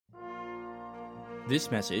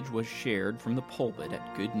This message was shared from the pulpit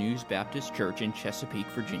at Good News Baptist Church in Chesapeake,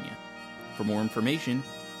 Virginia. For more information,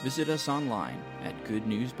 visit us online at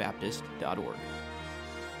goodnewsbaptist.org.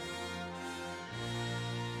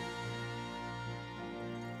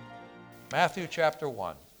 Matthew chapter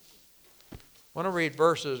 1. I want to read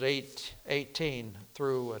verses 18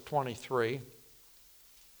 through 23.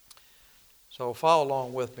 So follow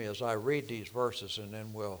along with me as I read these verses, and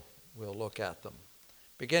then we'll look at them.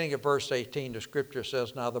 Beginning at verse 18, the scripture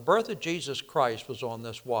says, "Now the birth of Jesus Christ was on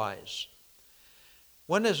this wise.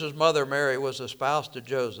 When his mother Mary was espoused to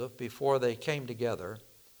Joseph, before they came together,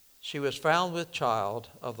 she was found with child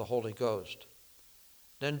of the Holy Ghost.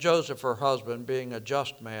 Then Joseph, her husband, being a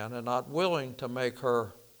just man and not willing to make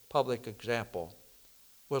her public example,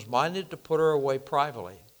 was minded to put her away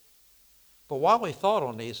privately. But while he thought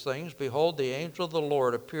on these things, behold, the angel of the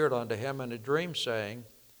Lord appeared unto him in a dream, saying,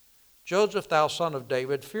 Joseph, thou son of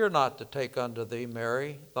David, fear not to take unto thee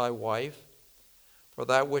Mary, thy wife, for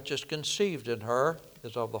that which is conceived in her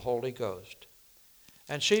is of the Holy Ghost.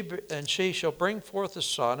 And she shall bring forth a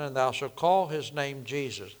son, and thou shalt call his name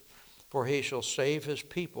Jesus, for he shall save his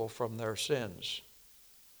people from their sins.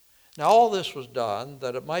 Now all this was done,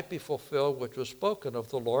 that it might be fulfilled which was spoken of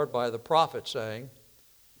the Lord by the prophet, saying,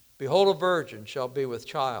 Behold, a virgin shall be with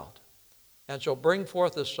child, and shall bring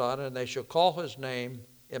forth a son, and they shall call his name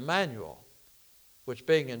Emmanuel, which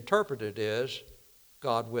being interpreted is,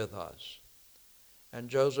 God with us. And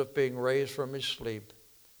Joseph, being raised from his sleep,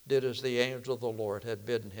 did as the angel of the Lord had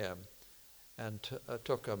bidden him, and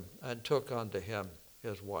took unto him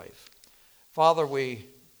his wife." Father, we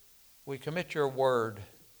commit your word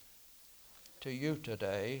to you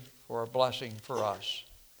today for a blessing for us.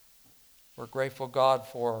 We're grateful, God,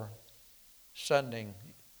 for sending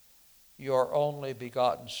your only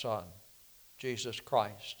begotten Son, Jesus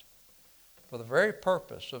Christ, for the very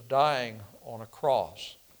purpose of dying on a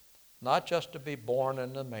cross, not just to be born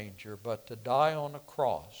in the manger, but to die on a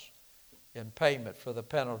cross in payment for the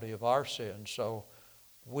penalty of our sins, so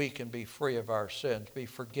we can be free of our sins, be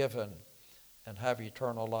forgiven, and have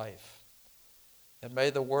eternal life. And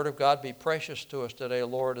may the Word of God be precious to us today,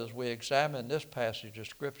 Lord, as we examine this passage of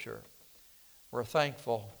Scripture. We're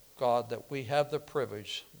thankful, God, that we have the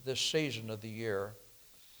privilege this season of the year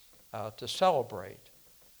to celebrate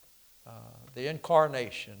the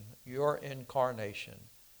incarnation, your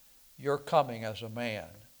coming as a man,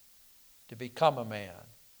 to become a man,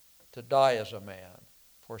 to die as a man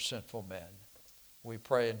for sinful men. We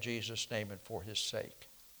pray in Jesus' name and for his sake.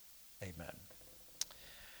 Amen.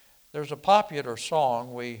 There's a popular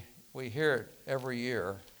song, we hear it every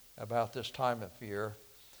year about this time of year,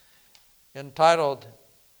 entitled,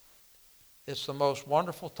 It's the Most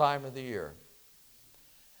Wonderful Time of the Year.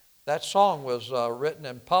 That song was written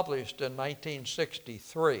and published in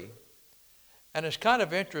 1963. And it's kind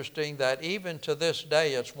of interesting that even to this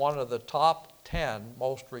day, it's one of the top 10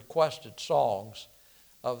 most requested songs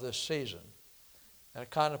of this season. And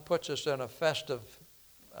it kind of puts us in a festive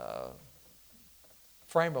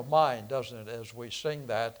frame of mind, doesn't it, as we sing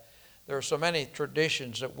that. There are so many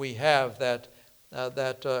traditions that we have that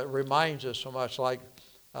reminds us so much, like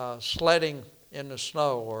sledding in the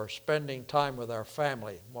snow or spending time with our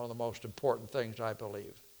family, one of the most important things, I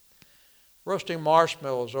believe. Roasting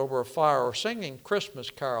marshmallows over a fire, or singing Christmas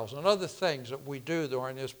carols and other things that we do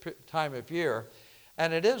during this time of year.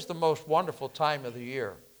 And it is the most wonderful time of the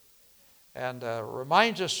year, and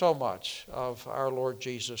reminds us so much of our Lord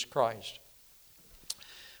Jesus Christ.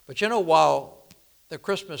 But you know, while the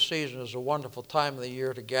Christmas season is a wonderful time of the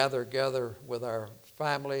year to gather with our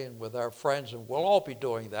family and with our friends, and we'll all be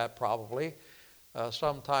doing that probably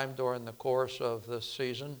sometime during the course of this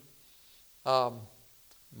season.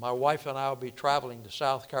 My wife and I will be traveling to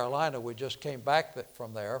South Carolina. We just came back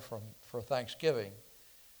from there for Thanksgiving.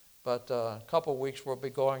 But a couple of weeks we'll be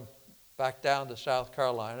going back down to South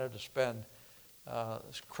Carolina to spend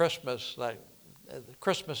Christmas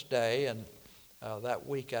Day and that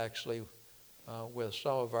week actually with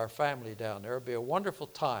some of our family down there. It'll be a wonderful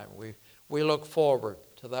time. We look forward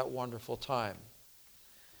to that wonderful time.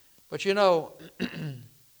 But you know,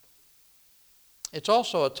 it's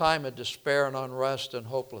also a time of despair and unrest and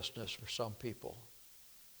hopelessness for some people.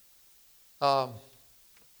 I'm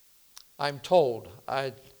told,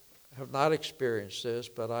 I have not experienced this,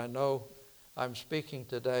 but I know I'm speaking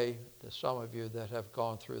today to some of you that have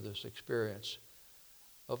gone through this experience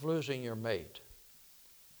of losing your mate.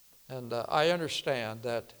 And I understand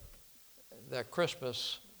that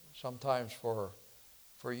Christmas sometimes for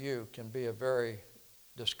you can be a very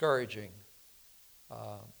discouraging,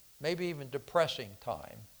 maybe even depressing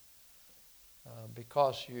time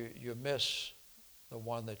because you miss the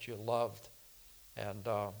one that you loved and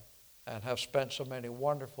have spent so many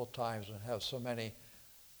wonderful times and have so many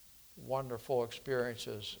wonderful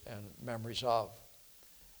experiences and memories of.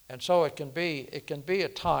 And so it can be a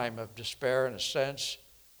time of despair in a sense.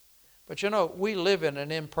 But we live in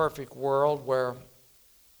an imperfect world where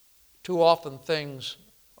too often things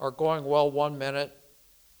are going well one minute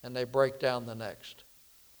and they break down the next.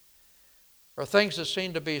 Or things that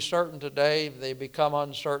seem to be certain today, they become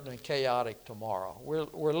uncertain and chaotic tomorrow.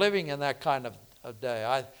 We're living in that kind of a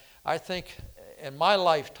day. I think in my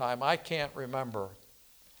lifetime, I can't remember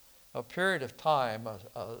a period of time,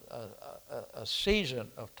 a season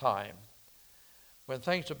of time, when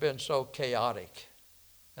things have been so chaotic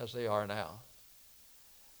as they are now.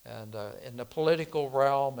 And in the political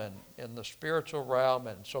realm and in the spiritual realm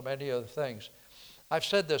and so many other things. I've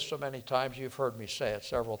said this so many times, you've heard me say it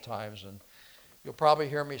several times, and you'll probably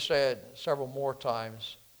hear me say it several more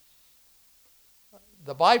times.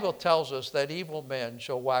 The Bible tells us that evil men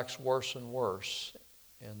shall wax worse and worse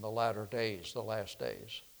in the latter days, the last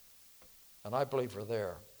days. And I believe we're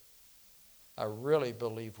there. I really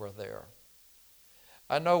believe we're there.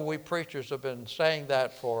 I know we preachers have been saying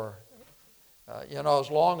that for, as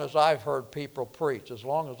long as I've heard people preach, as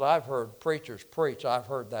long as I've heard preachers preach, I've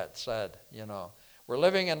heard that said, We're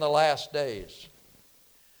living in the last days.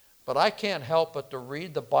 But I can't help but to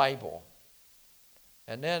read the Bible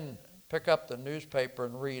and then pick up the newspaper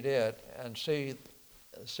and read it and see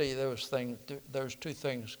those two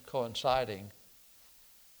things coinciding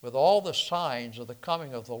with all the signs of the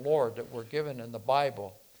coming of the Lord that were given in the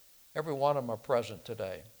Bible. Every one of them are present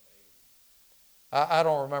today. I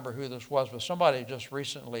don't remember who this was, but somebody just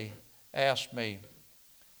recently asked me,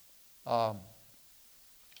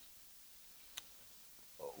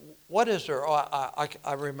 what is there?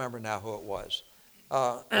 I remember now who it was.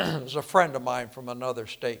 It was a friend of mine from another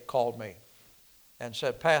state called me and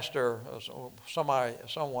said, Pastor,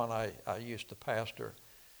 someone I used to pastor,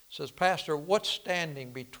 says, Pastor, what's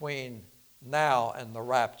standing between now and the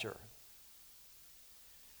rapture?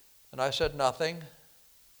 And I said, nothing.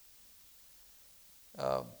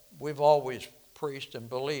 We've always preached and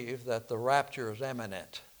believed that the rapture is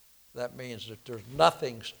imminent. That means that there's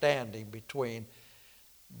nothing standing between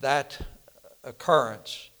that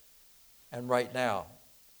occurrence and right now.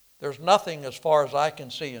 There's nothing, as far as I can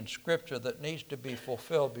see in Scripture, that needs to be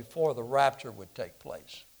fulfilled before the rapture would take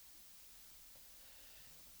place.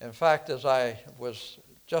 In fact, as I was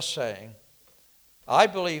just saying, I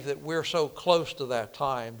believe that we're so close to that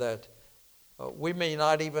time that we may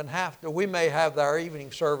not even we may have our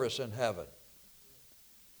evening service in heaven.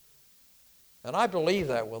 And I believe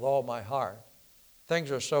that with all my heart.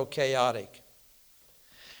 Things are so chaotic.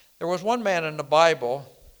 There was one man in the Bible,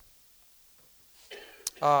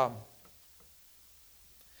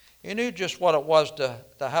 he knew just what it was to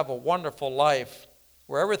have a wonderful life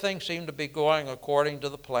where everything seemed to be going according to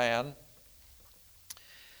the plan.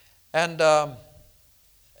 And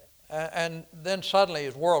then suddenly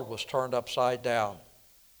his world was turned upside down.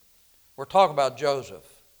 We're talking about Joseph.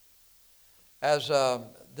 As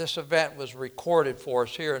this event was recorded for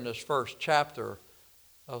us here in this first chapter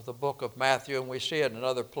of the book of Matthew, and we see it in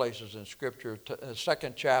other places in Scripture, the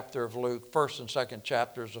second chapter of Luke, first and second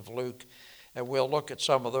chapters of Luke, and we'll look at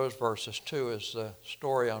some of those verses too as the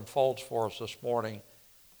story unfolds for us this morning.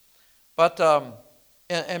 But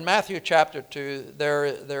in Matthew chapter 2, there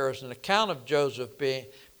is an account of Joseph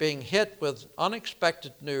being hit with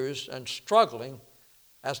unexpected news and struggling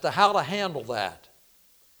as to how to handle that.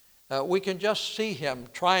 We can just see him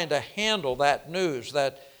trying to handle that news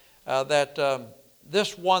that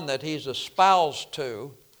this one that he's espoused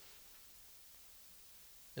to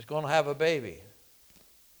is going to have a baby.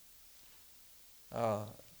 That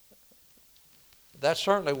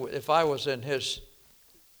certainly, if I was in his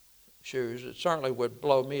shoes, it certainly would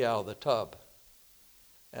blow me out of the tub.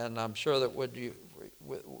 And I'm sure that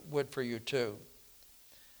would for you too.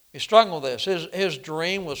 He struggled with this. His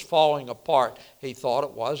dream was falling apart. He thought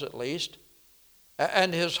it was, at least.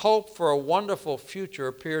 And his hope for a wonderful future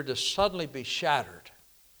appeared to suddenly be shattered.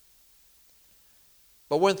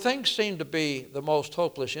 But when things seem to be the most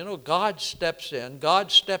hopeless, God steps in.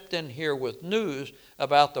 God stepped in here with news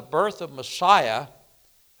about the birth of Messiah,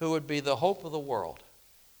 who would be the hope of the world.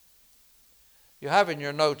 You have in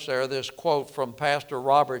your notes there this quote from Pastor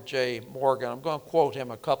Robert J. Morgan. I'm going to quote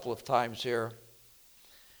him a couple of times here.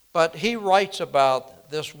 But he writes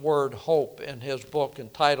about this word hope in his book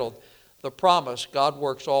entitled The Promise, God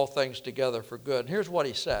Works All Things Together for Good. And here's what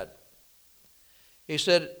he said. He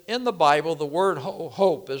said, in the Bible, the word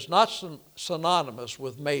hope is not synonymous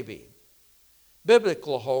with maybe.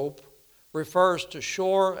 Biblical hope refers to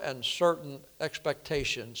sure and certain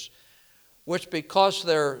expectations, which, because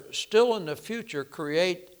they're still in the future,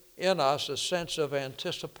 create in us a sense of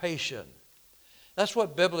anticipation. That's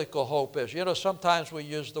what biblical hope is. You know, sometimes we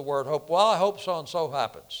use the word hope. Well, I hope so-and-so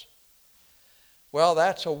happens. Well,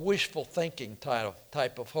 that's a wishful thinking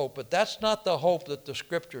type of hope, but that's not the hope that the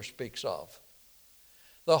Scripture speaks of.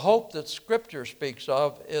 The hope that Scripture speaks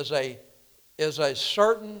of is a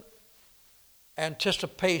certain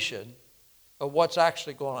anticipation of what's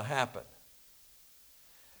actually going to happen.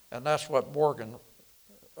 And that's what Morgan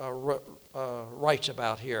writes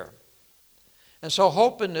about here. And so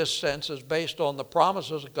hope in this sense is based on the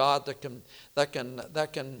promises of God that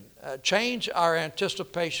can change our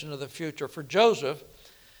anticipation of the future. For Joseph,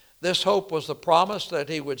 this hope was the promise that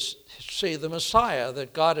he would see the Messiah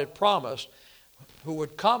that God had promised, who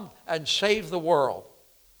would come and save the world.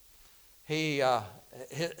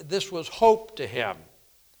 This was hope to him.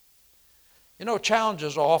 You know,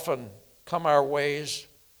 challenges often come our ways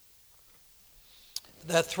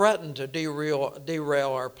that threaten to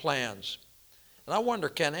derail our plans. And I wonder,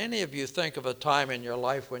 can any of you think of a time in your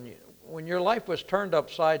life when your life was turned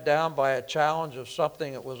upside down by a challenge of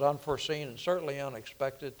something that was unforeseen and certainly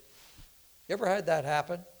unexpected? You ever had that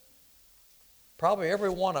happen? Probably every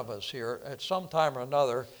one of us here at some time or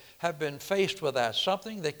another have been faced with that.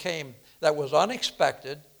 Something that was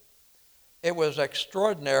unexpected. It was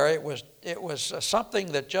extraordinary. It was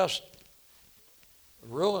something that just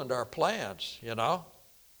ruined our plans, you know.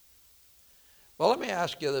 Well, let me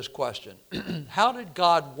ask you this question. How did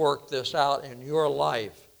God work this out in your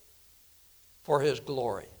life for His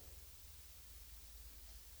glory?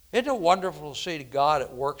 Isn't it wonderful to see God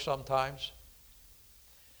at work sometimes?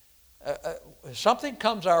 Something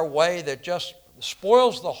comes our way that just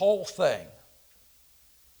spoils the whole thing.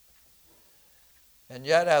 And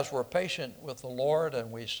yet, as we're patient with the Lord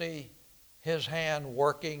and we see His hand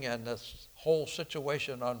working and this whole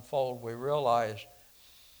situation unfold, we realize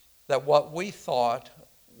that what we thought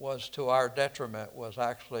was to our detriment was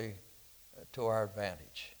actually to our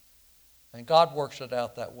advantage. And God works it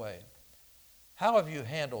out that way. How have you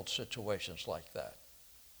handled situations like that?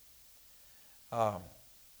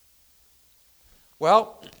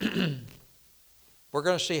 Well, we're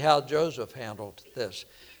going to see how Joseph handled this.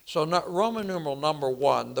 So Roman numeral number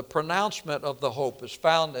 1, the pronouncement of the hope is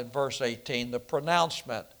found in verse 18. The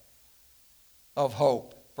pronouncement of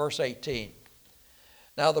hope, verse 18.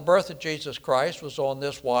 Now the birth of Jesus Christ was on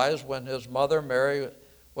this wise: when his mother Mary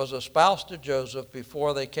was espoused to Joseph,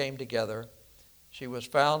 before they came together, she was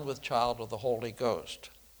found with child of the Holy Ghost.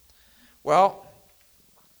 Well,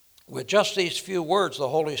 with just these few words, the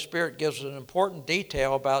Holy Spirit gives an important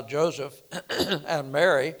detail about Joseph and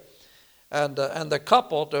Mary and the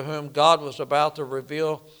couple to whom God was about to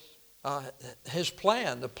reveal His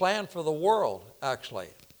plan, the plan for the world, actually.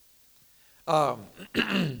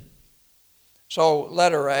 So,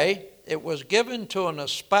 letter A, it was given to an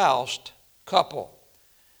espoused couple.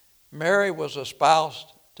 Mary was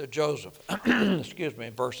espoused to Joseph. Excuse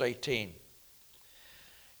me, verse 18.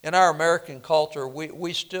 In our American culture, we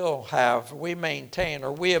maintain,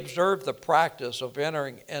 or we observe the practice of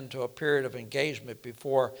entering into a period of engagement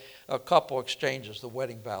before a couple exchanges the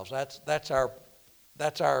wedding vows. That's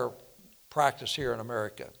our practice here in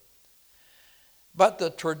America. But the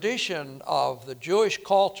tradition of the Jewish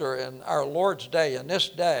culture in our Lord's day, in this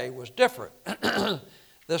day, was different.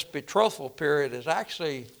 This betrothal period is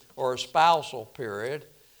actually, or espousal period,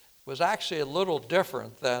 was actually a little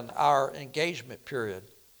different than our engagement period.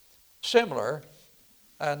 Similar,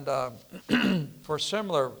 and for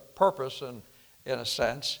similar purpose, in a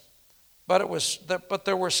sense, but it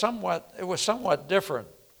was somewhat different.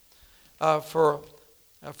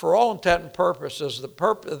 For all intent and purposes,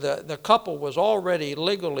 the couple was already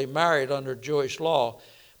legally married under Jewish law,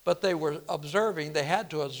 but they had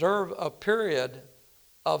to observe a period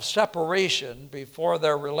of separation before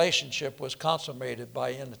their relationship was consummated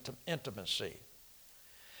by intimacy.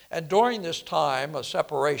 And during this time of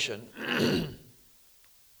separation,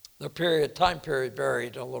 the time period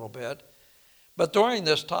varied a little bit, but during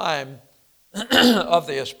this time of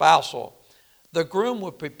the espousal, the groom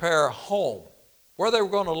would prepare a home where they were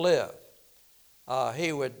going to live.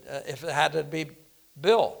 He would, if it had to be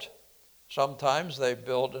built, sometimes they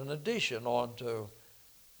built an addition onto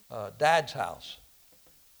Dad's house.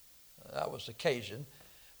 That was the occasion.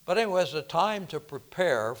 But it was a time to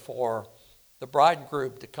prepare for the bride and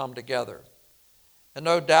groom to come together. And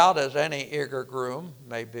no doubt, as any eager groom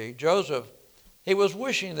may be, Joseph, he was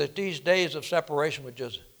wishing that these days of separation would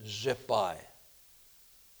just zip by.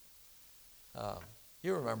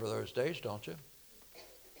 You remember those days, don't you?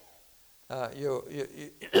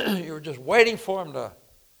 You were just waiting for him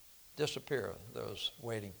disappear,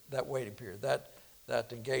 that waiting period,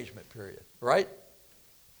 that engagement period, right?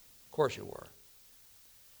 Of course you were.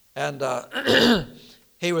 And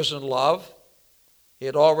he was in love. He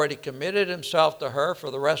had already committed himself to her for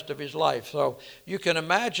the rest of his life. So you can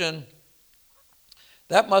imagine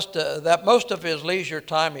that most of his leisure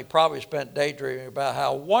time he probably spent daydreaming about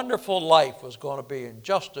how wonderful life was going to be in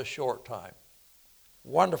just a short time.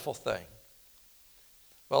 Wonderful thing.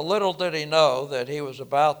 Well, little did he know that he was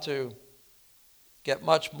about to get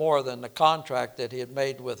much more than the contract that he had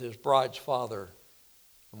made with his bride's father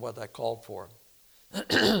and what that called for.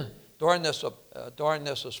 During this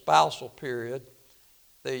espousal period,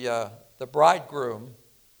 the bridegroom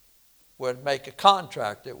would make a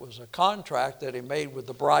contract. It was a contract that he made with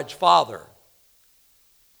the bride's father.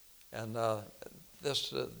 And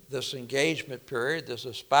this engagement period, this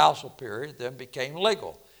espousal period, then became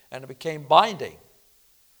legal, and it became binding.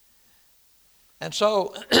 And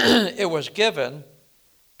so it was given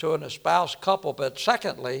to an espoused couple, but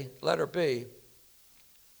secondly, letter B,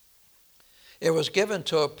 it was given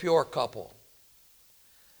to a pure couple.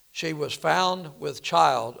 She was found with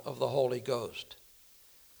child of the Holy Ghost.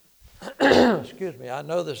 Excuse me, I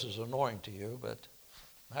know this is annoying to you, but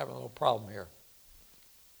I'm having a little problem here.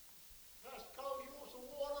 Pastor Cole, you want some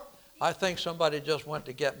water? I think somebody just went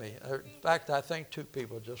to get me. In fact, I think two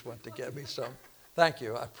people just went to get me some. Thank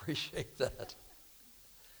you, I appreciate that.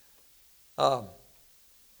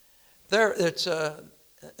 There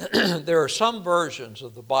are some versions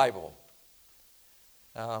of the Bible.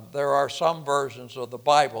 There are some versions of the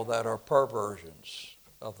Bible that are perversions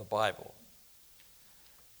of the Bible.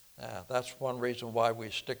 That's one reason why we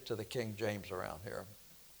stick to the King James around here.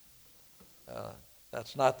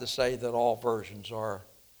 That's not to say that all versions are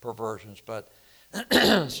perversions, but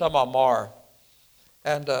some of them are.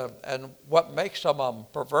 And what makes some of them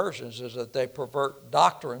perversions is that they pervert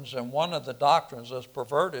doctrines, and one of the doctrines that's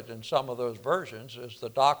perverted in some of those versions is the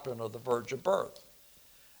doctrine of the virgin birth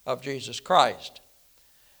of Jesus Christ.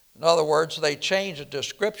 In other words, they change the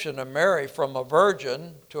description of Mary from a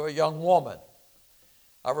virgin to a young woman.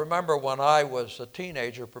 I remember when I was a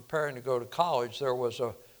teenager preparing to go to college, there was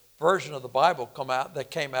a version of the Bible that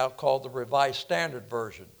came out called the Revised Standard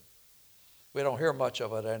Version. We don't hear much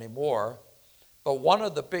of it anymore. But one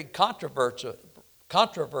of the big controversies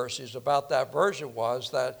about that version was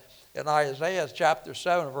that in Isaiah chapter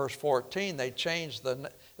 7, verse 14, they changed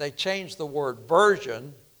the word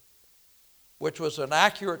virgin, which was an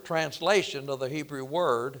accurate translation of the Hebrew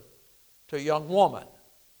word, to young woman.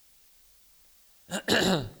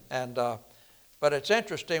 But it's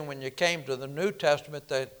interesting when you came to the New Testament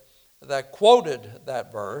that quoted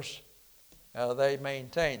that verse, they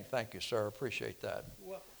maintained, thank you, sir, appreciate that. You're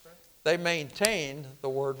welcome, sir. They maintained the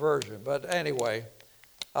word virgin. But anyway,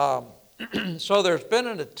 so there's been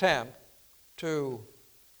an attempt to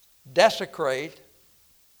desecrate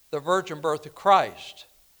the virgin birth of Christ.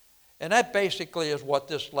 And that basically is what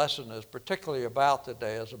this lesson is particularly about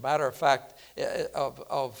today. As a matter of fact,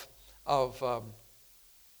 of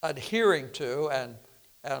adhering to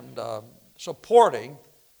and supporting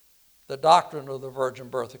the doctrine of the virgin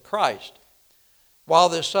birth of Christ. While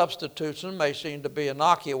this substitution may seem to be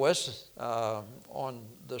innocuous on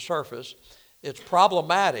the surface, it's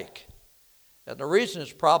problematic. And the reason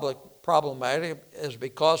it's problematic is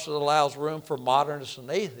because it allows room for modernists and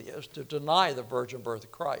atheists to deny the virgin birth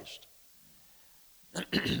of Christ.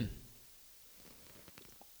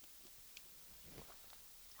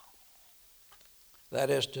 That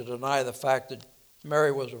is, to deny the fact that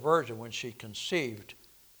Mary was a virgin when she conceived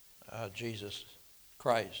Jesus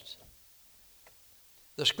Christ.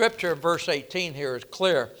 The scripture in verse 18 here is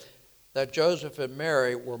clear that Joseph and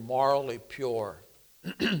Mary were morally pure.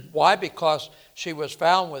 Why? Because she was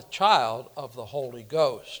found with child of the Holy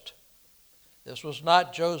Ghost. This was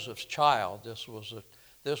not Joseph's child. This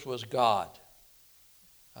was God.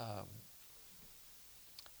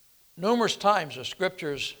 Numerous times in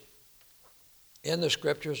the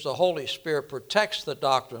scriptures, the Holy Spirit protects the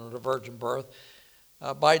doctrine of the virgin birth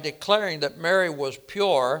by declaring that Mary was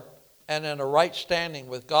pure and in a right standing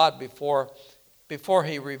with God before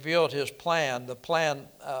he revealed his plan,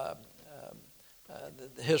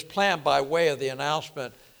 his plan by way of the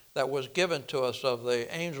announcement that was given to us of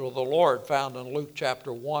the angel of the Lord found in Luke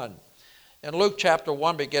chapter 1. In Luke chapter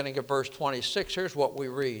 1, beginning at verse 26, here's what we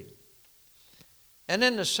read. And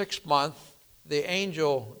in the 6th month, the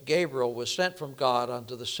angel Gabriel was sent from God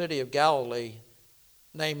unto the city of Galilee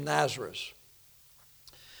named Nazareth,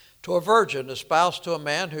 to a virgin espoused to a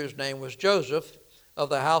man whose name was Joseph, of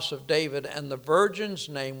the house of David, and the virgin's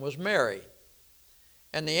name was Mary.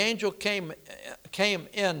 And the angel came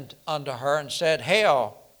in unto her and said,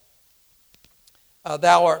 Hail,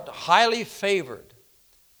 Thou art highly favored.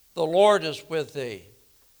 The Lord is with thee.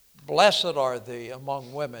 Blessed are thee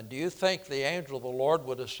among women. Do you think the angel of the Lord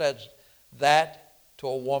would have said that to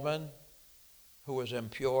a woman who was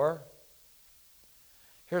impure?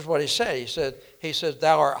 Here's what he said. He said,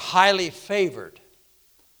 thou art highly favored.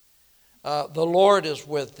 The Lord is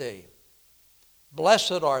with thee.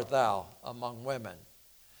 Blessed art thou among women.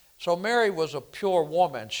 So Mary was a pure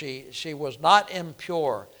woman. She was not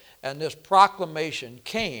impure. And this proclamation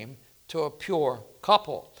came to a pure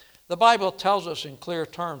couple. The Bible tells us in clear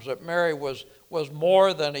terms that Mary was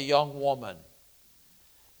more than a young woman.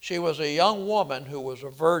 She was a young woman who was a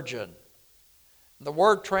virgin. The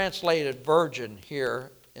word translated virgin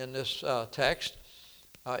here in this text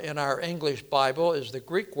in our English Bible is the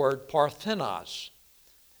Greek word parthenos.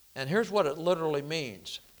 And here's what it literally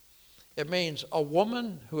means. It means a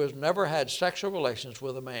woman who has never had sexual relations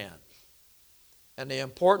with a man. And the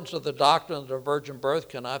importance of the doctrine of the virgin birth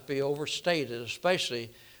cannot be overstated,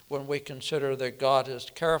 especially when we consider that God has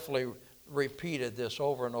carefully repeated this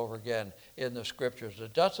over and over again in the Scriptures.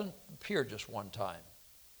 It doesn't appear just one time,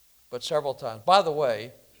 but several times. By the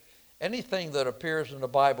way, anything that appears in the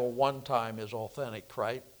Bible one time is authentic,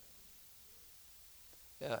 right?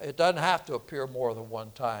 Yeah, it doesn't have to appear more than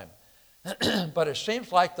one time. But it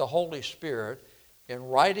seems like the Holy Spirit, in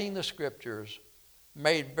writing the Scriptures,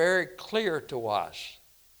 made very clear to us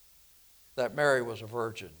that Mary was a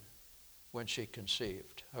virgin when she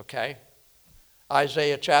conceived, okay?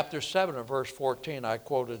 Isaiah chapter 7 and verse 14, I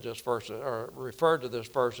quoted this verse, or referred to this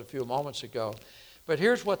verse a few moments ago. But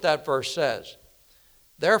here's what that verse says.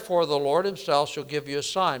 Therefore the Lord himself shall give you a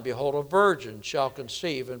sign. Behold, a virgin shall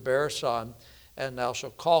conceive and bear a son, and thou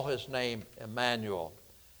shalt call his name Emmanuel.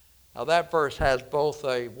 Now that verse has both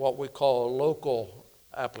what we call a local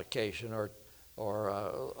application or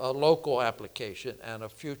a local application and a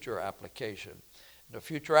future application. The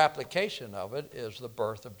future application of it is the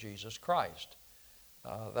birth of Jesus Christ.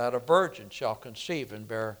 That a virgin shall conceive and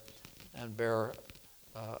bear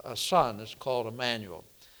a son. It's called Emmanuel.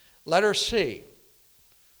 Letter C,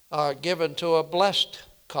 given to a blessed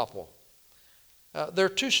couple. There are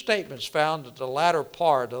two statements found at the latter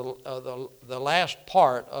part, the last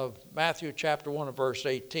part of Matthew chapter 1 and verse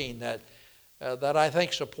 18 that I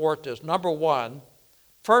think support this. Number one,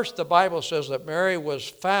 first the Bible says that Mary was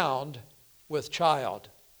found with child.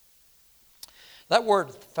 That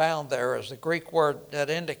word found there is the Greek word that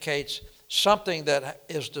indicates something that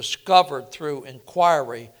is discovered through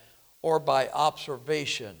inquiry or by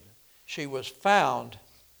observation. She was found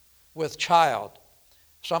with child,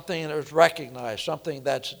 something that was recognized, something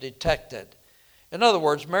that's detected. In other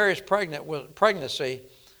words, Mary's pregnancy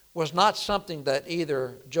was not something that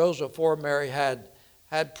either Joseph or Mary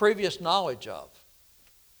had previous knowledge of.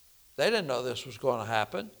 They didn't know this was going to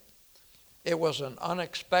happen. It was an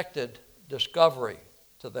unexpected discovery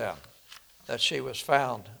to them that she was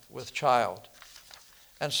found with child.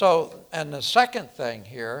 And the second thing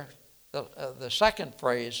here, the second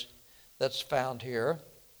phrase that's found here,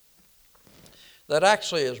 that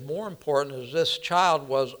actually is more important is this child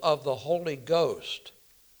was of the Holy Ghost.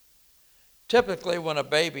 Typically, when a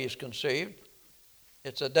baby is conceived,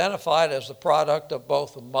 it's identified as the product of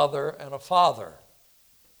both a mother and a father.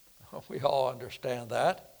 We all understand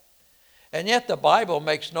that. And yet the Bible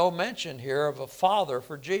makes no mention here of a father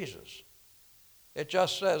for Jesus. It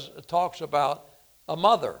just it talks about a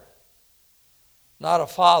mother, not a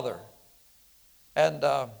father. And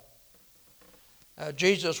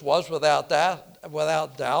Jesus was without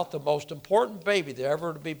doubt the most important baby that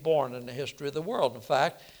ever to be born in the history of the world. In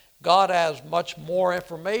fact, God has much more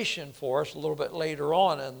information for us a little bit later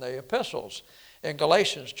on in the epistles. In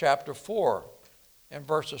Galatians chapter 4, in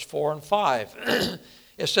verses 4 and 5,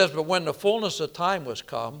 it says, but when the fullness of time was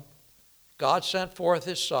come, God sent forth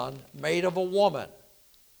his Son, made of a woman.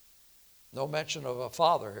 No mention of a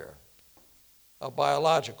father here, a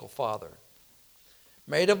biological father.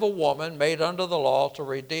 Made of a woman, made under the law, to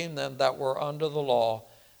redeem them that were under the law,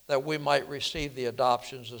 that we might receive the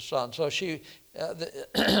adoptions of sons. So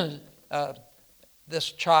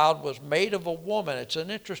this child was made of a woman. It's an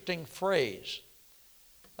interesting phrase.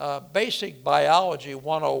 Basic Biology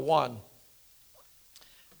 101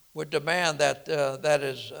 would demand that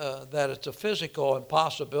it's a physical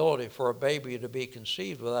impossibility for a baby to be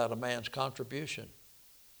conceived without a man's contribution.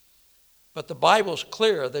 But the Bible's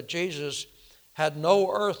clear that Jesus had no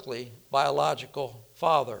earthly biological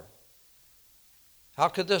father. How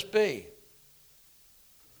could this be?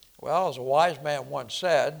 Well, as a wise man once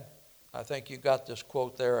said, I think you got this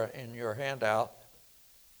quote there in your handout,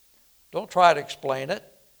 don't try to explain it,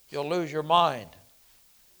 you'll lose your mind.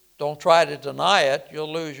 Don't try to deny it,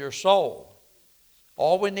 you'll lose your soul.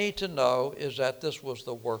 All we need to know is that this was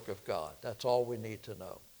the work of God. That's all we need to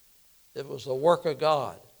know. It was the work of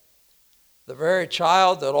God. The very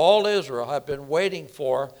child that all Israel had been waiting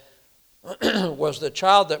for was the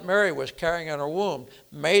child that Mary was carrying in her womb,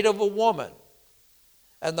 made of a woman.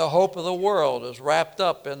 And the hope of the world is wrapped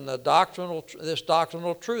up in this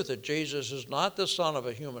doctrinal truth that Jesus is not the son of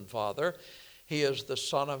a human father. He is the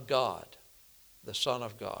Son of God. The Son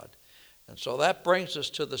of God. And so that brings us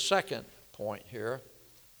to the second point here,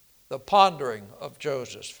 the pondering of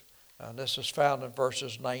Joseph. And this is found in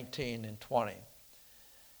verses 19 and 20.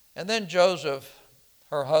 And then Joseph,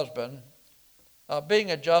 her husband,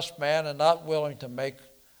 being a just man and not willing to make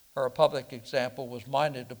her a public example, was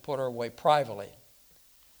minded to put her away privately.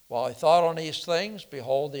 While he thought on these things,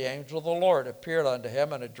 behold, the angel of the Lord appeared unto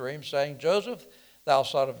him in a dream, saying, Joseph, thou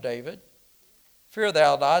son of David, fear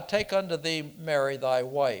thou not, take unto thee Mary thy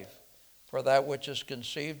wife, for that which is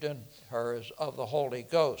conceived in her is of the Holy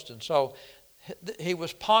Ghost. And so he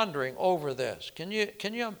was pondering over this.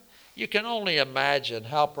 You can only imagine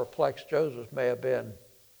how perplexed Joseph may have been,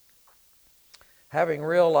 having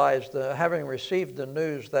received the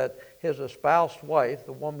news that his espoused wife,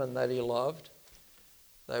 the woman that he loved,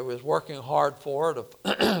 that he was working hard for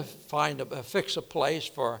to fix a place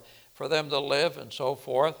for them to live and so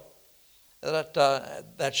forth,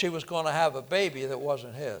 that she was going to have a baby that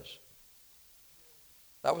wasn't his.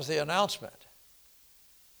 That was the announcement.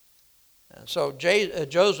 And so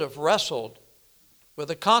Joseph wrestled with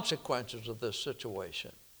the consequences of this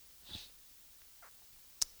situation.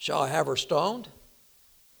 Shall I have her stoned?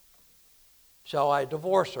 Shall I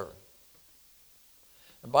divorce her?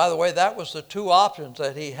 And by the way, that was the two options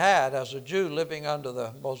that he had as a Jew living under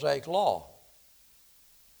the Mosaic law.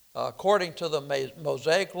 According to the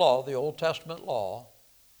Mosaic law, the Old Testament law,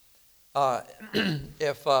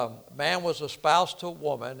 if a man was espoused to a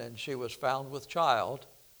woman and she was found with child,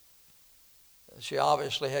 she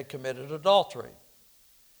obviously had committed adultery.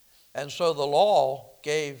 And so the law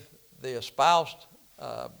gave the espoused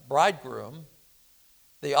bridegroom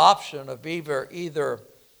the option of either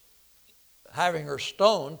having her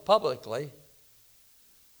stoned publicly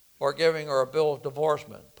or giving her a bill of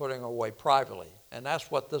divorcement, putting her away privately. And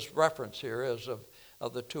that's what this reference here is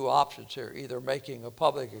of the two options here, either making a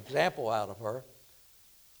public example out of her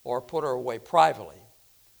or put her away privately.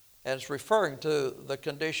 And it's referring to the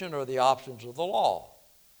condition or the options of the law.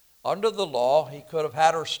 Under the law, he could have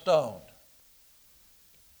had her stoned.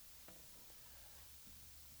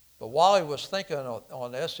 But while he was thinking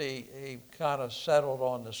on this, he kind of settled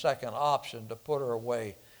on the second option, to put her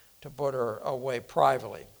away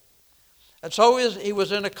privately. And so he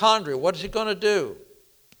was in a quandary. What is he going to do?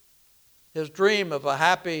 His dream of a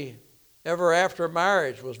happy ever after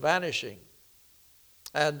marriage was vanishing.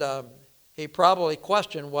 And he probably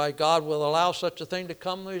questioned why God will allow such a thing to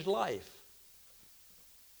come to his life.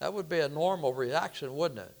 That would be a normal reaction,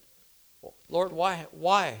 wouldn't it? Lord, why?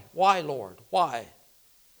 Why, Lord? Why?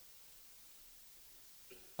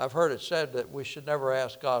 I've heard it said that we should never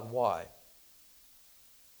ask God why.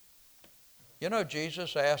 You know,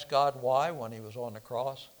 Jesus asked God why when he was on the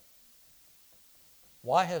cross.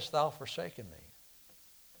 Why hast thou forsaken me?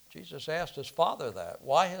 Jesus asked his Father that.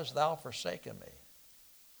 Why hast thou forsaken me?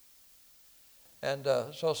 And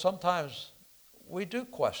so sometimes we do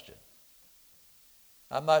question.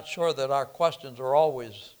 I'm not sure that our questions are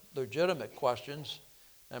always legitimate questions,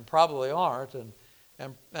 and probably aren't,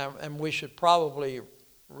 and we should probably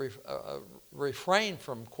refrain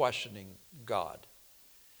from questioning God.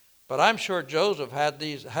 But I'm sure Joseph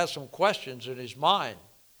has some questions in his mind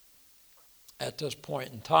at this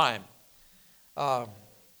point in time.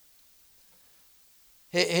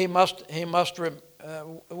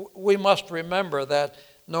 We must remember that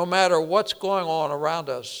no matter what's going on around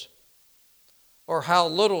us or how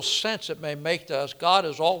little sense it may make to us, God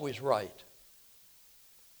is always right.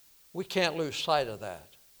 We can't lose sight of that.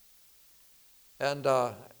 And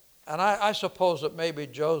I suppose that maybe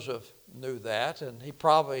Joseph knew that, and he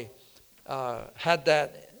probably had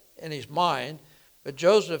that in his mind. But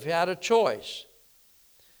Joseph had a choice.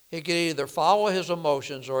 He could either follow his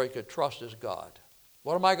emotions or he could trust his God.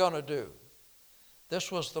 What am I going to do?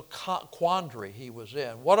 This was the quandary he was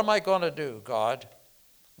in. What am I going to do, God?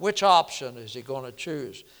 Which option is he going to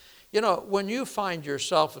choose? You know, when you find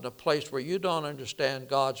yourself in a place where you don't understand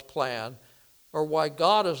God's plan or why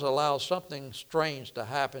God has allowed something strange to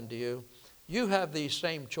happen to you, you have these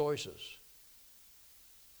same choices.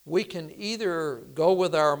 We can either go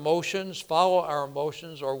with our emotions, follow our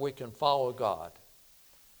emotions, or we can follow God.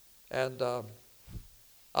 And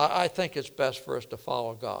I think it's best for us to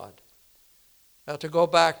follow God. Now, to go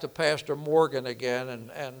back to Pastor Morgan again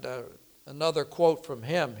and another quote from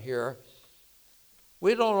him here.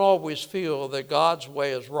 We don't always feel that God's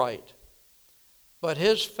way is right, but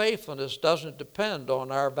His faithfulness doesn't depend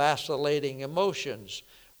on our vacillating emotions,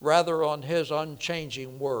 rather on His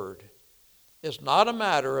unchanging word. It's not a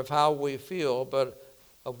matter of how we feel, but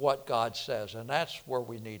of what God says, and that's where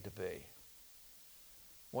we need to be.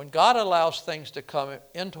 When God allows things to come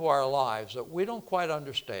into our lives that we don't quite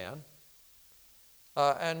understand,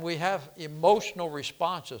 and we have emotional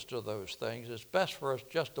responses to those things, it's best for us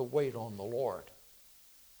just to wait on the Lord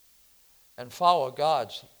and follow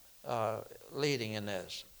God's leading in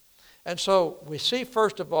this. And so we see,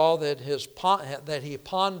 first of all, that He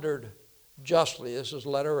pondered justly. This is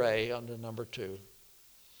letter A under number 2.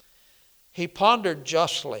 He pondered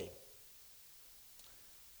justly.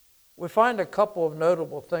 We find a couple of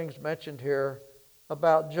notable things mentioned here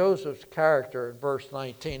about Joseph's character in verse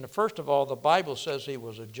 19. First of all, the Bible says he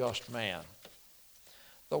was a just man.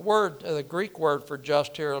 The Greek word for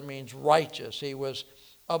just here means righteous. He was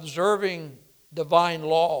observing divine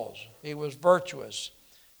laws. He was virtuous.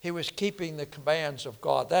 He was keeping the commands of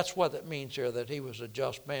God. That's what it means here, that he was a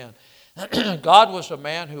just man. God was a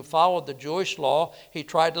man who followed the Jewish law. He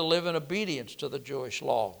tried to live in obedience to the Jewish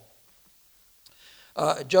law.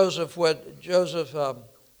 Joseph would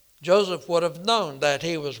have known that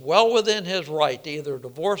he was well within his right to either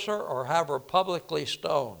divorce her or have her publicly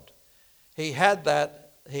stoned. He had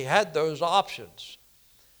those options.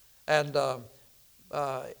 And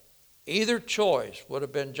either choice would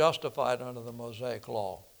have been justified under the Mosaic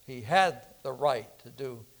law. He had the right to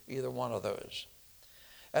do either one of those.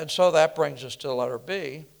 And so that brings us to letter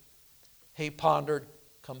B. He pondered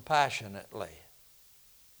compassionately.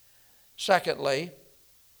 Secondly,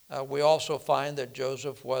 we also find that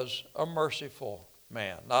Joseph was a merciful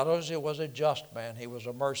man. Not only was he a just man, he was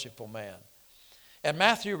a merciful man. And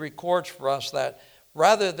Matthew records for us that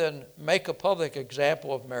rather than make a public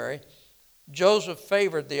example of Mary, Joseph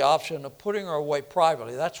favored the option of putting her away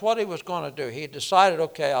privately. That's what he was going to do. He decided,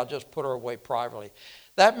 okay, I'll just put her away privately.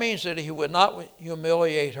 That means that he would not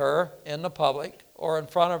humiliate her in the public or in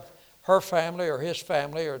front of her family or his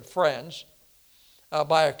family or friends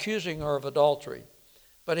by accusing her of adultery.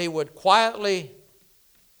 But he would quietly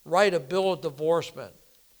write a bill of divorcement,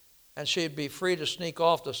 and she'd be free to sneak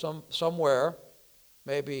off to somewhere,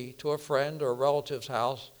 maybe to a friend or a relative's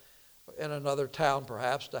house in another town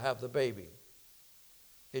perhaps, to have the baby.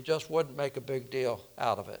 He just wouldn't make a big deal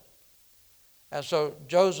out of it. And so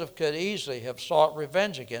Joseph could easily have sought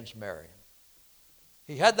revenge against Mary.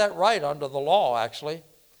 He had that right under the law, actually,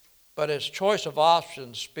 but his choice of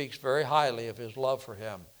options speaks very highly of his love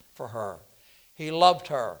for her. He loved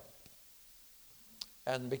her.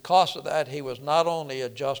 And because of that, he was not only a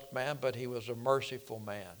just man, but he was a merciful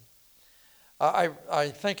man.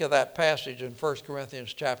 I think of that passage in 1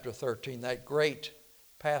 Corinthians chapter 13, that great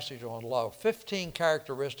passage on love. 15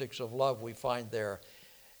 characteristics of love we find there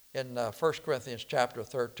in 1 Corinthians chapter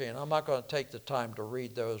 13. I'm not going to take the time to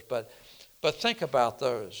read those, but think about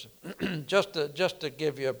those. just to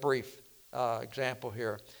give you a brief example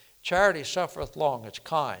here. Charity suffereth long, it's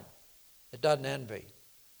kind. It doesn't envy.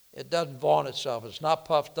 It doesn't vaunt itself. It's not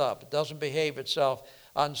puffed up. It doesn't behave itself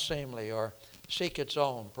unseemly or seek its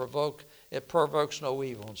own. It provokes no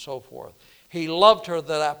evil, and so forth. He loved her to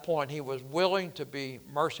that point. He was willing to be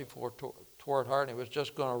merciful toward her, and he was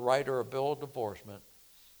just going to write her a bill of divorcement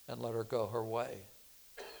and let her go her way.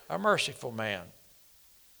 A merciful man.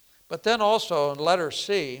 But then also in letter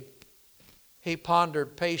C, he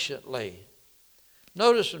pondered patiently.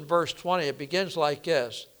 Notice in verse 20, it begins like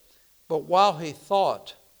this. But while he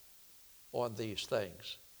thought on these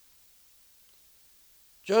things,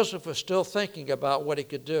 Joseph was still thinking about what he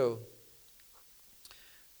could do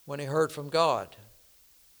when he heard from God.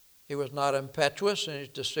 He was not impetuous in his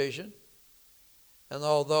decision, and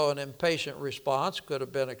although an impatient response could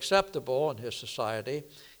have been acceptable in his society,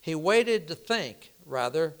 he waited to think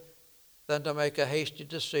rather than to make a hasty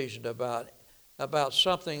decision about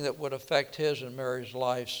something that would affect his and Mary's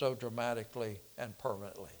lives so dramatically and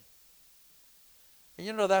permanently. And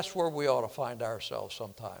you know, that's where we ought to find ourselves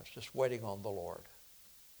sometimes, just waiting on the Lord.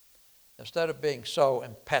 Instead of being so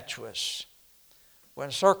impetuous, when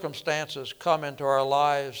circumstances come into our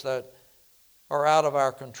lives that are out of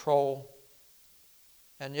our control,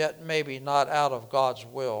 and yet maybe not out of God's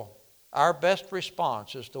will, our best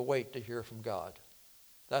response is to wait to hear from God.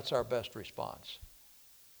 That's our best response.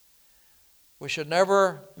 We should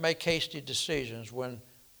never make hasty decisions when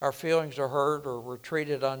our feelings are hurt or we're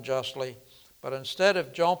treated unjustly, but instead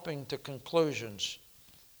of jumping to conclusions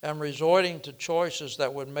and resorting to choices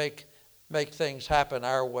that would make things happen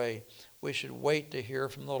our way, we should wait to hear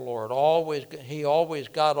from the Lord.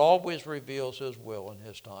 God always reveals His will in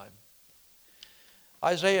His time.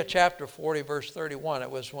 Isaiah chapter 40, verse 31. It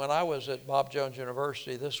was when I was at Bob Jones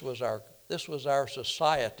University. This was our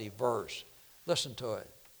society verse. Listen to it.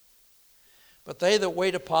 But they that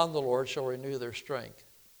wait upon the Lord shall renew their strength.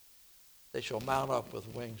 They shall mount up with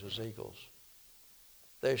wings as eagles.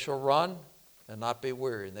 They shall run and not be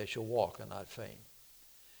weary, and they shall walk and not faint.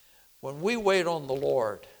 When we wait on the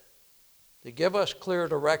Lord to give us clear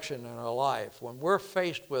direction in our life, when we're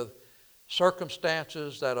faced with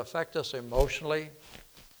circumstances that affect us emotionally,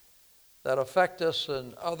 that affect us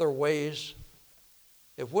in other ways,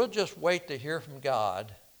 if we'll just wait to hear from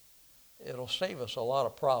God, it'll save us a lot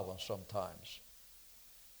of problems sometimes.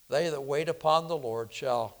 They that wait upon the Lord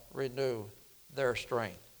shall renew their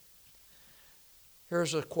strength.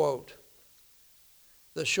 Here's a quote.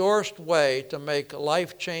 The surest way to make a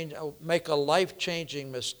life-changing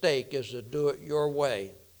mistake is to do it your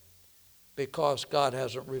way, because God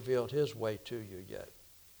hasn't revealed His way to you yet.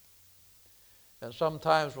 And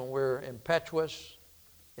sometimes when we're impetuous,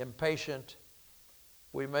 impatient,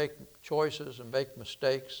 we make choices and make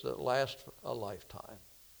mistakes that last a lifetime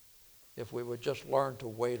if we would just learn to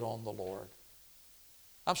wait on the Lord.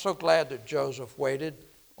 I'm so glad that Joseph waited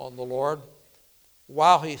on the Lord.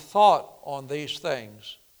 While he thought on these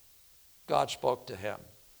things, God spoke to him.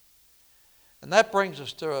 And that brings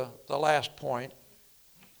us to the last point,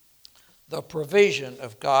 the provision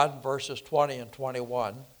of God, verses 20 and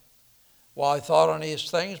 21. While he thought on these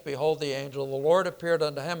things, behold, the angel of the Lord appeared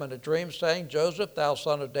unto him in a dream, saying, Joseph, thou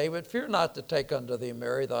son of David, fear not to take unto thee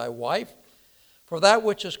Mary thy wife, for that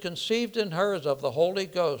which is conceived in her is of the Holy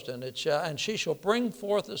Ghost, and she shall bring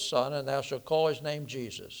forth a son, and thou shalt call his name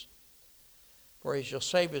Jesus, for he shall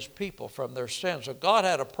save his people from their sins. So God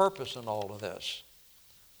had a purpose in all of this.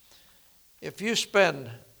 If you spend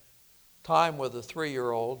time with a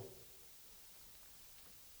 3-year-old,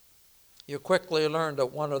 you quickly learn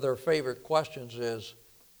that one of their favorite questions is,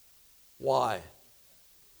 why?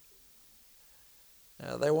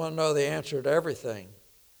 Now, they want to know the answer to everything.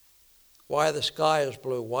 Why the sky is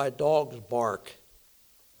blue? Why dogs bark?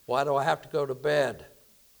 Why do I have to go to bed?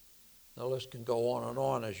 The list can go on and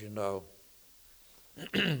on, as you know.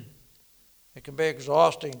 It can be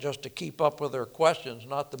exhausting just to keep up with their questions,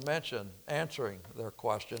 not to mention answering their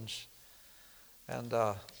questions. And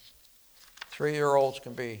 3-year-olds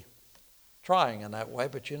can be trying in that way,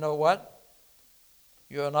 but you know what?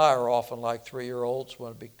 You and I are often like 3-year-olds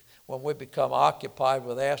when we become occupied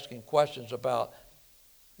with asking questions about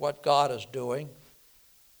what God is doing,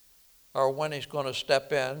 or when He's going to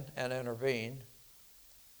step in and intervene,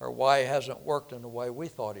 or why He hasn't worked in the way we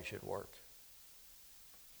thought He should work.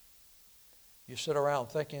 You sit around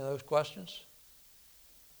thinking of those questions?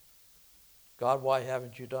 God, why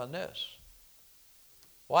haven't you done this?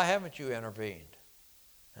 Why haven't you intervened?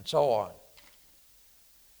 And so on.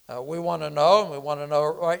 We want to know, and we want to know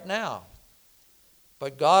it right now.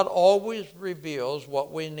 But God always reveals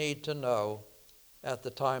what we need to know at the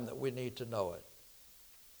time that we need to know it.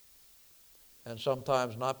 And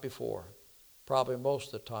sometimes not before. Probably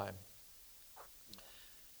most of the time.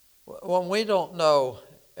 When we don't know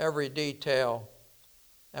every detail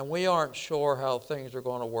and we aren't sure how things are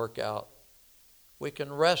going to work out, we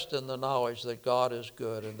can rest in the knowledge that God is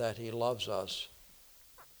good and that He loves us.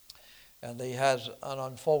 And He has an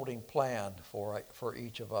unfolding plan for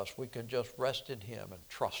each of us. We can just rest in Him and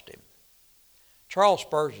trust Him. Charles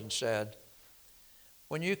Spurgeon said,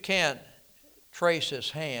 when you can't trace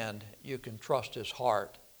His hand, you can trust His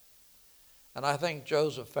heart. And I think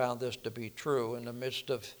Joseph found this to be true. In the midst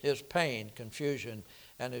of his pain, confusion,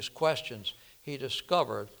 and his questions, he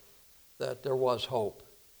discovered that there was hope.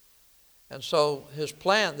 And so his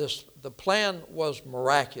plan, the plan was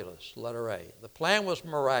miraculous, letter A. The plan was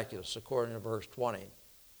miraculous, according to verse 20.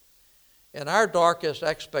 In our darkest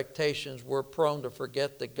expectations, we're prone to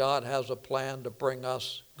forget that God has a plan to bring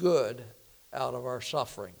us good out of our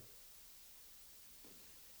suffering.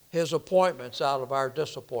 His appointments out of our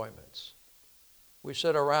disappointments. We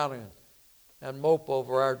sit around and mope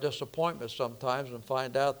over our disappointments sometimes and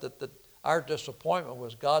find out that our disappointment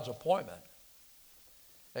was God's appointment.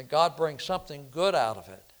 And God brings something good out of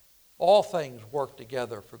it. All things work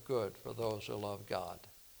together for good for those who love God.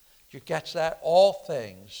 Did you catch that? All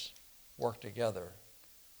things work together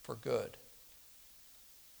for good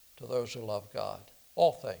to those who love God.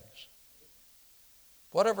 All things.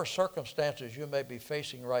 Whatever circumstances you may be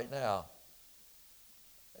facing right now,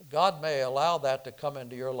 God may allow that to come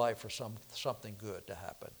into your life for something good to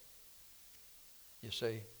happen. You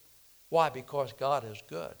see? Why? Because God is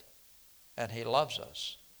good and He loves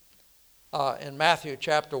us. In Matthew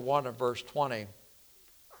chapter 1 and verse 20,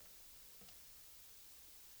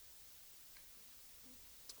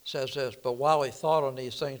 says this, but while he thought on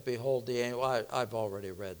these things, behold, the angel, I've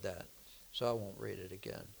already read that, so I won't read it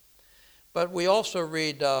again. But we also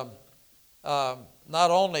read, not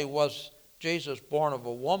only was Jesus born of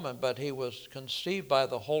a woman, but he was conceived by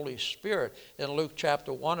the Holy Spirit in Luke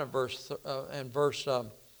chapter 1 and verse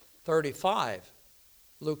 35.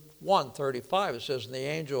 Luke 1:35, it says, and the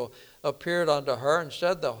angel appeared unto her and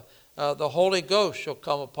said, the Holy Ghost shall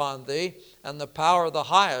come upon thee, and the power of the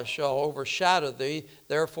highest shall overshadow thee.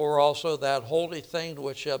 Therefore also that holy thing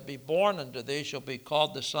which shall be born unto thee shall be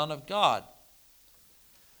called the Son of God.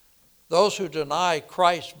 Those who deny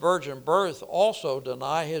Christ's virgin birth also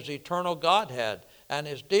deny his eternal Godhead and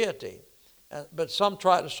his deity. But some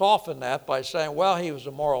try to soften that by saying, well, he was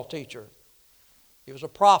a moral teacher. He was a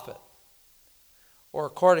prophet. Or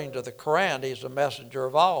according to the Quran, he's a messenger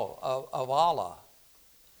of Allah.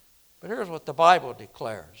 But here's what the Bible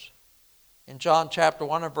declares. In John chapter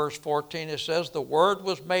 1 and verse 14, it says, the Word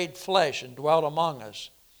was made flesh and dwelt among us.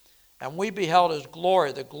 And we beheld his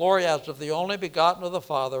glory, the glory as of the only begotten of the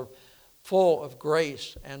Father, full of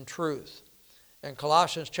grace and truth. In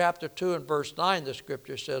Colossians chapter 2 and verse 9, the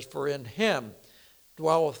scripture says, for in him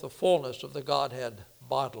dwelleth the fullness of the Godhead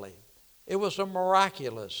bodily. It was a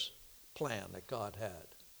miraculous plan that God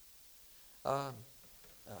had.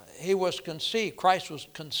 He was conceived, Christ was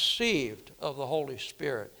conceived of the Holy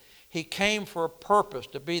Spirit. He came for a purpose,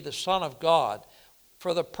 to be the Son of God,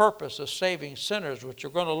 for the purpose of saving sinners, which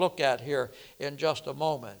we're going to look at here in just a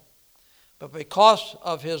moment. But because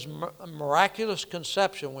of his miraculous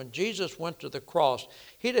conception, when Jesus went to the cross,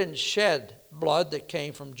 he didn't shed blood that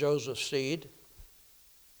came from Joseph's seed.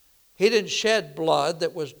 He didn't shed blood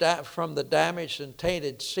that was from the damaged and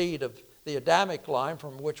tainted seed of the Adamic line,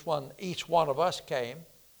 from which each one of us came.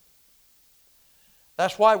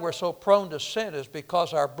 That's why we're so prone to sin, is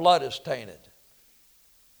because our blood is tainted.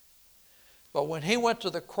 But when he went to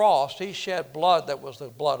the cross, he shed blood that was the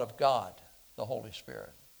blood of God, the Holy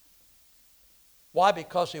Spirit. Why?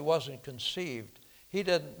 Because he wasn't conceived.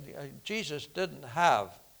 Jesus didn't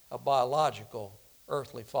have a biological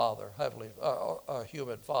earthly father, a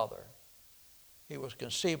human father. He was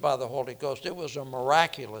conceived by the Holy Ghost. It was a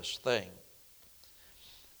miraculous thing.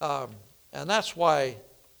 And that's why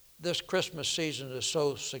this Christmas season is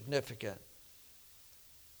so significant.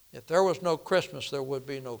 If there was no Christmas, there would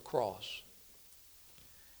be no cross.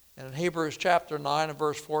 And in Hebrews chapter 9 and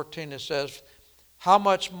verse 14 it says, how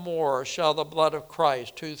much more shall the blood of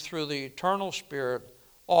Christ, who through the eternal Spirit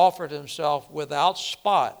offered himself without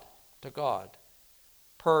spot to God,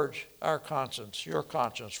 purge our conscience, your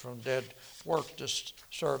conscience, from dead work to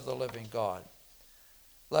serve the living God.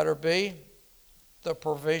 Letter B, the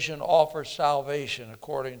provision offers salvation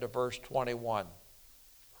according to verse 21.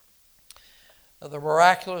 The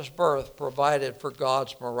miraculous birth provided for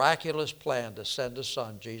God's miraculous plan to send His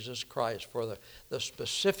Son, Jesus Christ, for the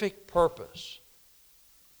specific purpose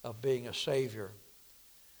of being a Savior.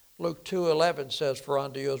 Luke 2:11 says, for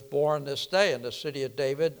unto you is born this day in the city of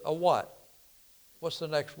David a what? What's the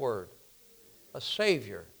next word? A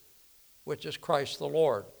Savior, which is Christ the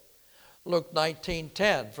Lord. Luke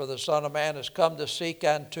 19:10, for the Son of Man has come to seek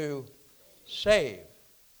and to save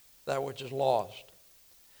that which is lost.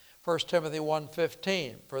 1 Timothy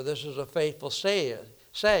 1:15, for this is a faithful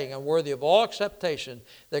saying and worthy of all acceptation,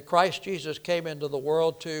 that Christ Jesus came into the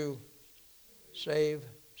world to save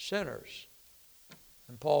sinners.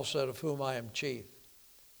 And Paul said, of whom I am chief.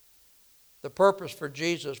 The purpose for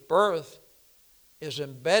Jesus' birth is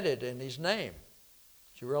embedded in his name.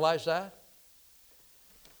 Did you realize that?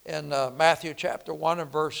 In Matthew chapter 1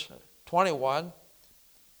 and verse 21,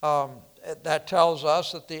 that tells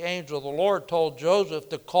us that the angel of the Lord told Joseph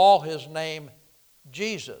to call his name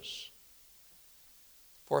Jesus,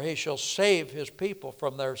 for he shall save his people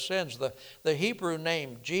from their sins. The Hebrew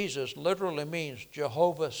name Jesus literally means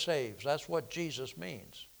Jehovah saves. That's what Jesus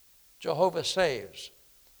means. Jehovah saves.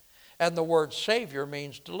 And the word Savior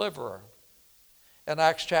means deliverer. In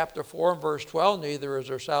Acts chapter 4 and verse 12, neither is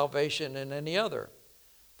there salvation in any other,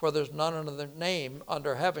 for there's none other name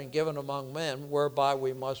under heaven given among men whereby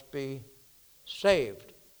we must be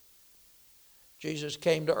saved. Jesus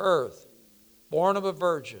came to earth, born of a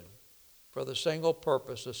virgin, for the single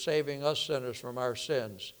purpose of saving us sinners from our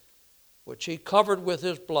sins, which he covered with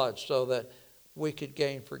his blood so that we could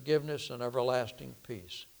gain forgiveness and everlasting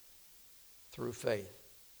peace through faith.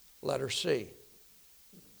 Letter C.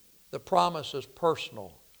 The promise is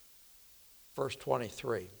personal. Verse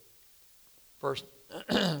 23. Verse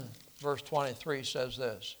 23 says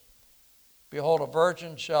this, behold, a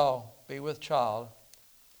virgin shall be with child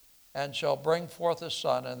and shall bring forth a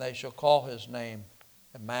son, and they shall call his name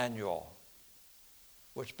Emmanuel,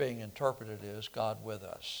 which being interpreted is God with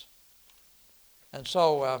us. And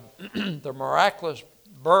so the miraculous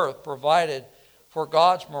birth provided for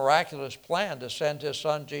God's miraculous plan to send his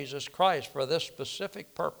son Jesus Christ for this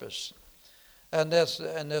specific purpose. And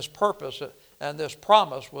this purpose and this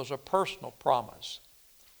promise was a personal promise.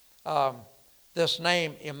 This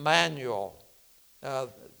name Emmanuel,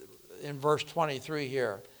 in verse 23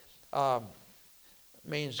 here,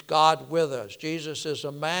 means God with us. Jesus is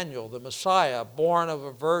Emmanuel, the Messiah, born of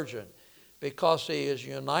a virgin, because he is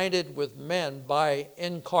united with men by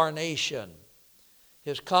incarnation.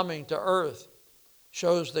 His coming to earth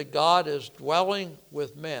shows that God is dwelling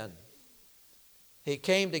with men. He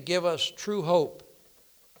came to give us true hope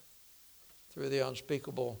through the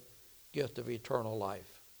unspeakable gift of eternal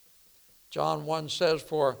life. John 1 says,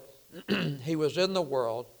 "For he was in the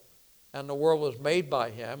world, and the world was made by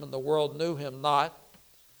him, and the world knew him not.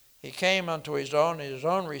 He came unto his own, and his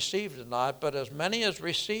own received him not. But as many as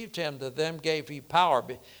received him, to them gave he power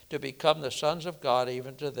to become the sons of God,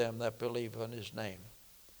 even to them that believe on his name."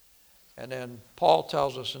 And then Paul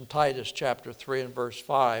tells us in Titus chapter 3 and verse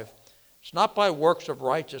 5, "It's not by works of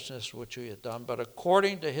righteousness which we have done, but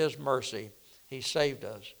according to his mercy he saved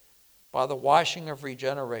us, by the washing of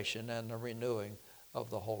regeneration and the renewing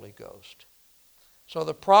of the Holy Ghost." So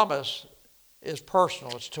the promise is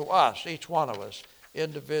personal. It's to us, each one of us,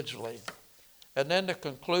 individually. And then the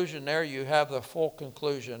conclusion there, you have the full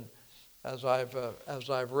conclusion as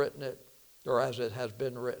I've written it, or as it has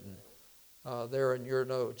been written there in your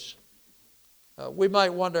notes. We might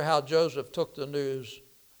wonder how Joseph took the news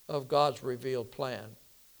of God's revealed plan.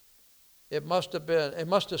 It must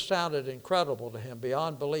have sounded incredible to him,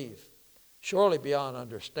 beyond belief, surely beyond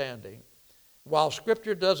understanding. While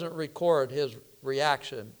Scripture doesn't record his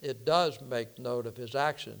reaction, it does make note of his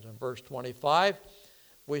actions. In verse 25,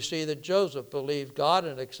 we see that Joseph believed God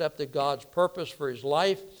and accepted God's purpose for his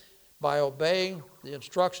life by obeying the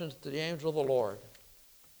instructions to the angel of the Lord.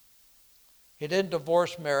 He didn't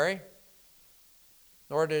divorce Mary,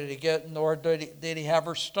 nor did he have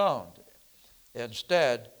her stoned.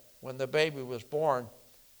 Instead, when the baby was born,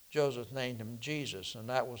 Joseph named him Jesus, and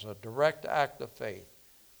that was a direct act of faith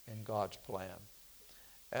in God's plan.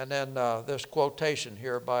 And then this quotation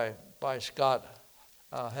here by Scott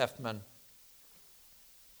Heffman.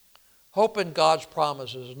 "Hope in God's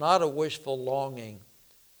promises is not a wishful longing,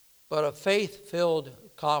 but a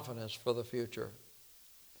faith-filled confidence for the future.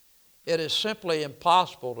 It is simply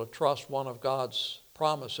impossible to trust one of God's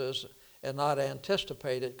promises and not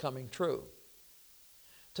anticipate it coming true.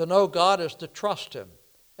 To know God is to trust him,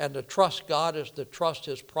 and to trust God is to trust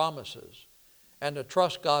his promises. And to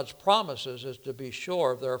trust God's promises is to be sure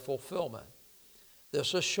of their fulfillment.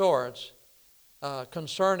 This assurance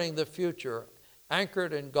concerning the future,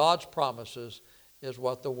 anchored in God's promises, is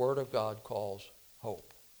what the Word of God calls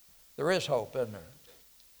hope." There is hope, isn't there?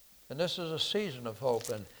 And this is a season of hope.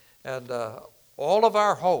 And all of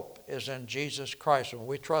our hope is in Jesus Christ. When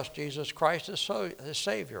we trust Jesus Christ as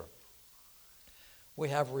Savior, we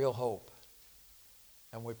have real hope.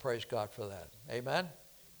 And we praise God for that. Amen?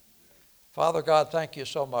 Father God, thank you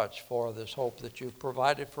so much for this hope that you've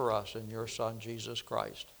provided for us in your Son, Jesus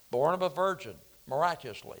Christ, born of a virgin,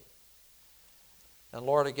 miraculously. And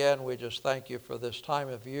Lord, again, we just thank you for this time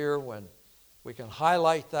of year when we can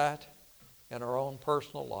highlight that in our own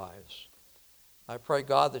personal lives. I pray,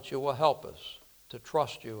 God, that you will help us to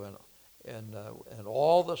trust you in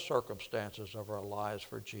all the circumstances of our lives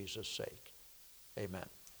for Jesus' sake. Amen.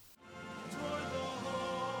 Toward the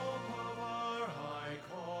hope of our high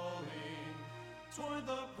calling, toward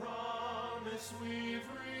the promise we've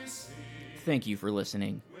received. Thank you for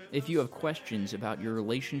listening. If you have questions about your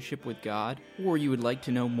relationship with God, or you would like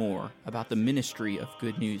to know more about the ministry of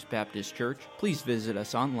Good News Baptist Church, please visit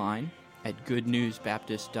us online at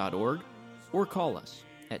goodnewsbaptist.org or call us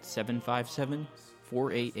at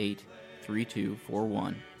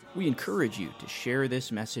 757-488-3241. We encourage you to share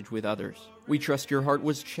this message with others. We trust your heart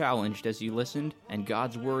was challenged as you listened, and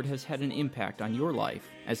God's Word has had an impact on your life,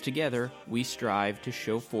 as together we strive to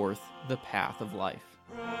show forth the path of life.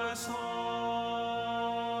 Press on.